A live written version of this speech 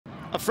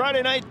A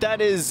Friday night that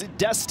is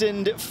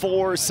destined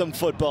for some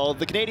football.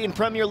 The Canadian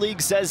Premier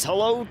League says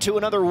hello to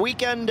another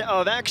weekend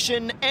of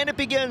action, and it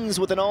begins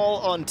with an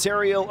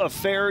all-Ontario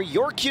affair.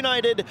 York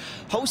United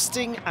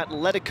hosting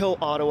Atletico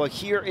Ottawa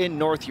here in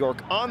North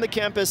York on the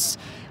campus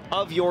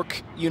of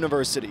York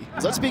University.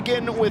 Let's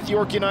begin with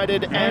York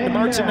United, and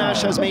Martin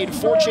Nash has made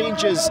 4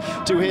 changes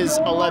to his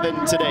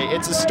 11 today.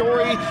 It's a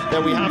story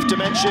that we have to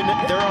mention.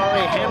 There are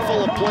a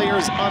handful of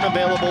players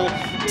unavailable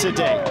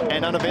today,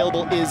 and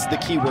unavailable is the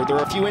key word. There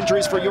are a few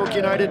injuries for York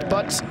United,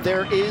 but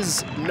there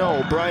is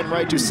no Brian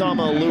Wright,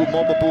 Usama, Lou,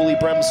 Mobabuli,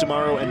 Brem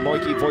Sumaro, and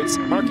Marky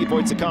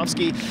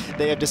Wojciechowski.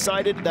 They have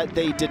decided that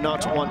they did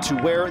not want to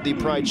wear the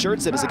Pride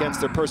shirts. That is against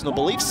their personal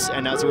beliefs,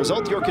 and as a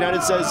result, York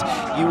United says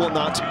you will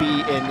not be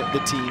in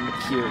the team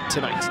here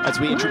tonight. As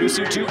we introduce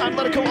you to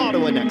Atletico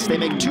Ottawa next, they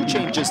make 2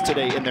 changes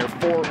today in their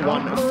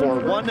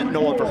 4-1-4-1.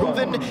 Noah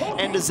Verhoeven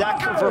and Zach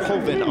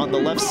Verhoeven on the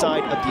left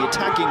side of the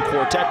attacking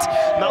quartet.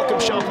 Malcolm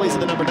Shaw plays at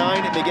the number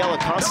 9. Miguel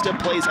Acosta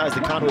plays as the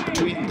conduit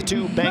between the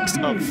 2 banks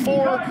of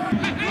 4.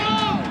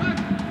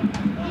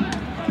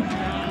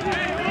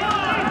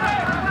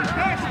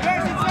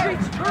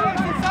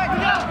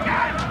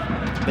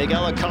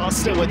 Miguel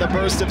Acosta with a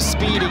burst of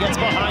speed. He gets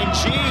behind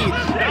G.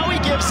 Now he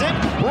gives it.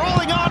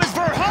 Rolling on is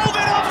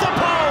Verhoeven off the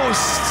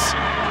post.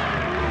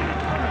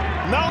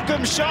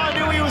 Malcolm Shaw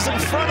knew he was in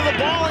front of the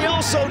ball. He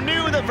also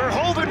knew that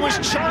Verhoeven was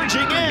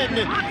charging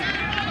in.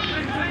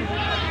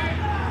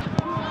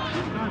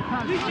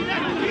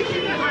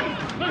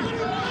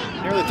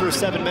 Nearly through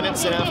 7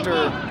 minutes, and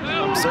after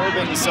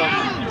absorbing some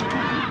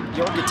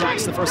York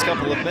attacks the first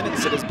couple of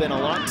minutes, it has been a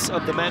lot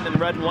of the men in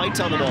red and white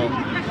on the ball.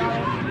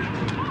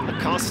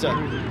 Acosta,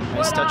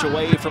 nice touch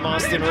away from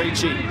Austin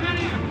Ricci.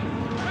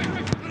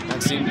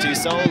 Maxime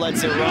Tissot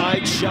lets it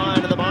ride. Shaw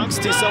into the box.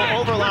 Tissot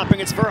overlapping.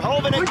 It's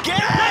Verhoeven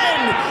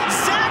again!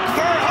 Zach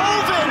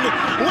Verhoeven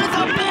with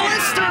a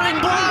blistering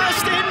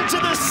blast into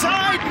the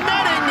side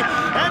netting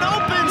and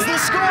opens the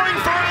scoring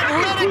for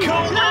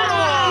Atletico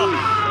Ottawa.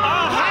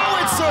 A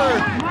howitzer,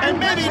 and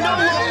maybe no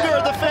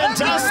longer the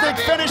fantastic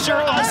finisher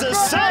as a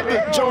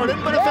sub, Jordan,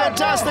 but a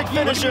fantastic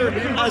finisher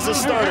as a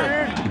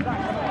starter.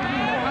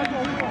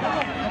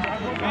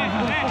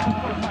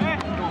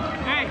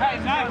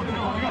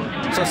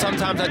 So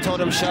sometimes I told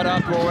him shut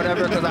up or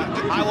whatever because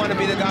I want to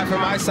be the guy from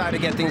my side to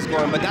get things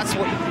going. But that's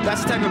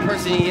the type of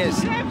person he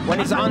is. When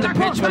he's on the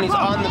pitch, when he's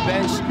on the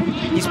bench,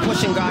 he's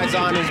pushing guys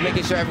on. He's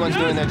making sure everyone's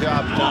doing their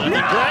job. Jonathan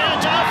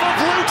Grant off of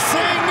Luke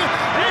Singh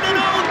and an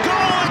own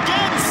goal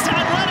against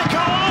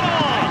Atletico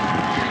Ottawa.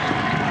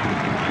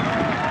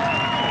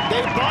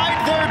 They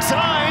bide their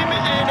time,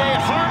 and a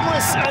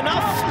harmless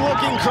enough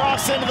looking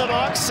cross into the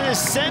box is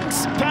sent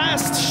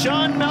past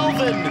Sean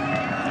Melvin.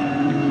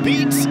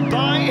 Beat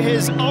by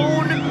his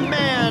own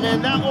man,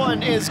 and that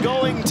one is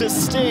going to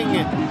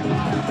sting.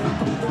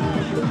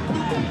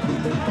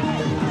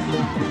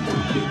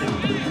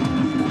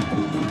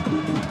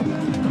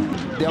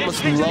 They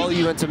almost lull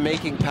you into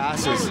making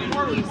passes,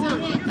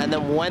 and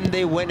then when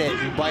they win it,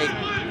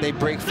 they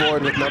break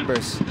forward with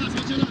numbers.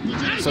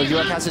 So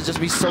York has to just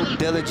be so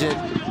diligent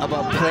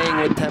about playing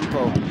with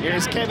tempo.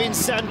 Here's Kevin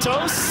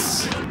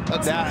Santos.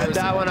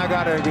 That one I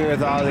gotta agree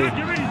with Ollie.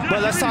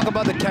 But let's talk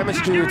about the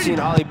chemistry between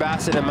Ollie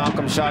Bassett and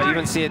Malcolm Shaw. You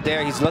even see it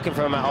there. He's looking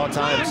for him at all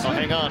times. Oh,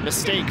 hang on.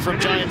 Mistake from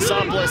Giant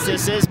Soplis.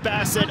 This is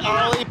Bassett.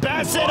 Ollie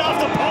Bassett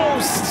off the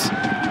post.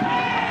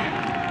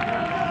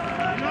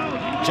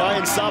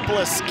 Giant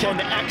Soplis can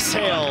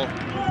exhale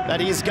that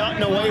he's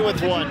gotten away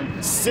with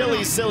one.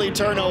 Silly, silly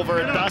turnover,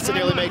 and Bassett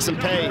nearly makes him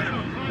pay.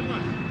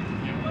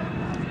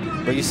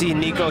 But you see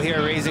Nico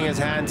here raising his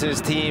hand to his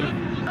team.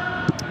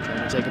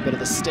 Trying to take a bit of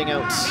the sting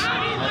out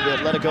of the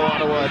Atletico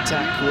Ottawa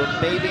attack, who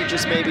are maybe,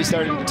 just maybe,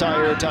 starting to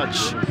tire a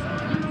touch.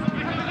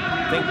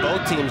 I think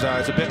both teams are.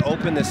 It's a bit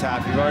open this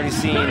half. We've already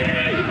seen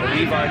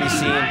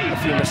a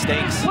few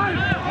mistakes.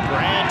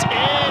 Grant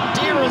and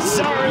Di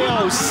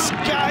Rosario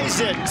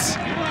skies it.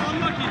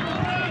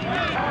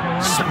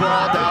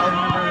 Sprawled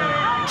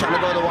out, trying to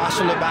go to the wash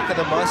from the back of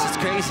the bus. It's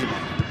crazy.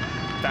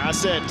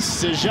 Bassett,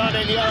 Sejan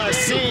and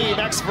Yalassi.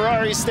 Max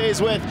Ferrari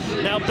stays with.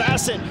 Now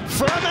Bassett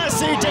from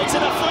Messi takes a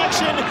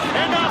deflection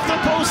and off the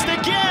post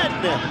again.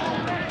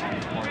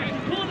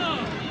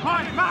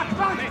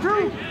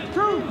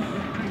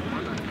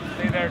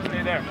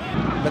 Stay there.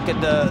 Look at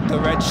the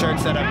red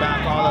shirts that are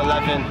back, all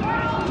 11.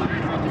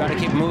 Got to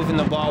keep moving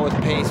the ball with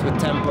pace, with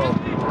tempo.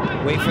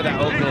 Wait for that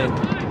opening.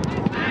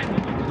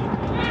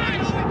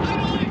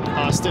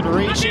 Austin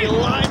Ricci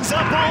lines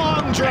up a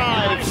long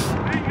drive.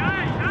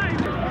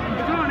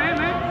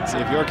 See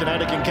if York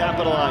United can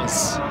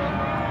capitalize.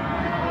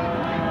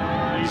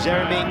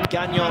 Jeremy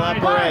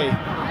Gagnon-Lapere.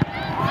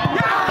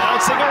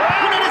 Bouncing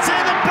around, and it's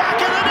in the back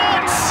of the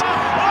net.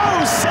 Oh,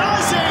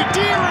 Saze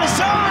Di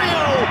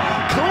Rosario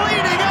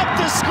cleaning up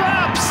the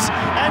scraps.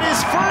 And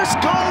his first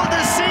goal of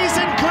the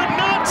season could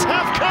not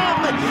have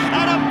come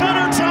at a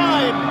better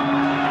time.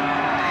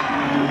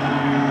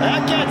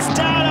 That gets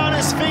Dad on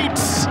his feet.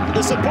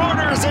 The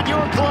supporters at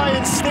York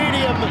Lions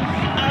Stadium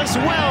as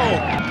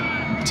well.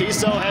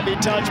 Tissot heavy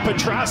touch,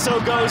 Petrasso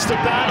goes to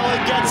battle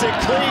and gets it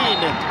clean.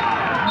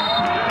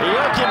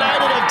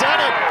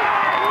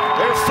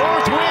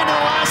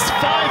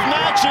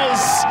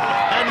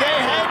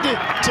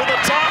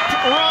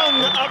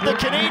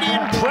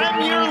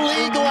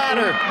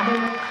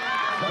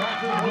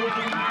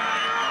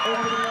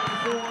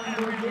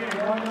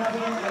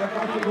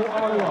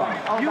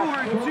 You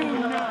were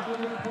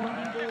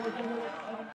 2-0.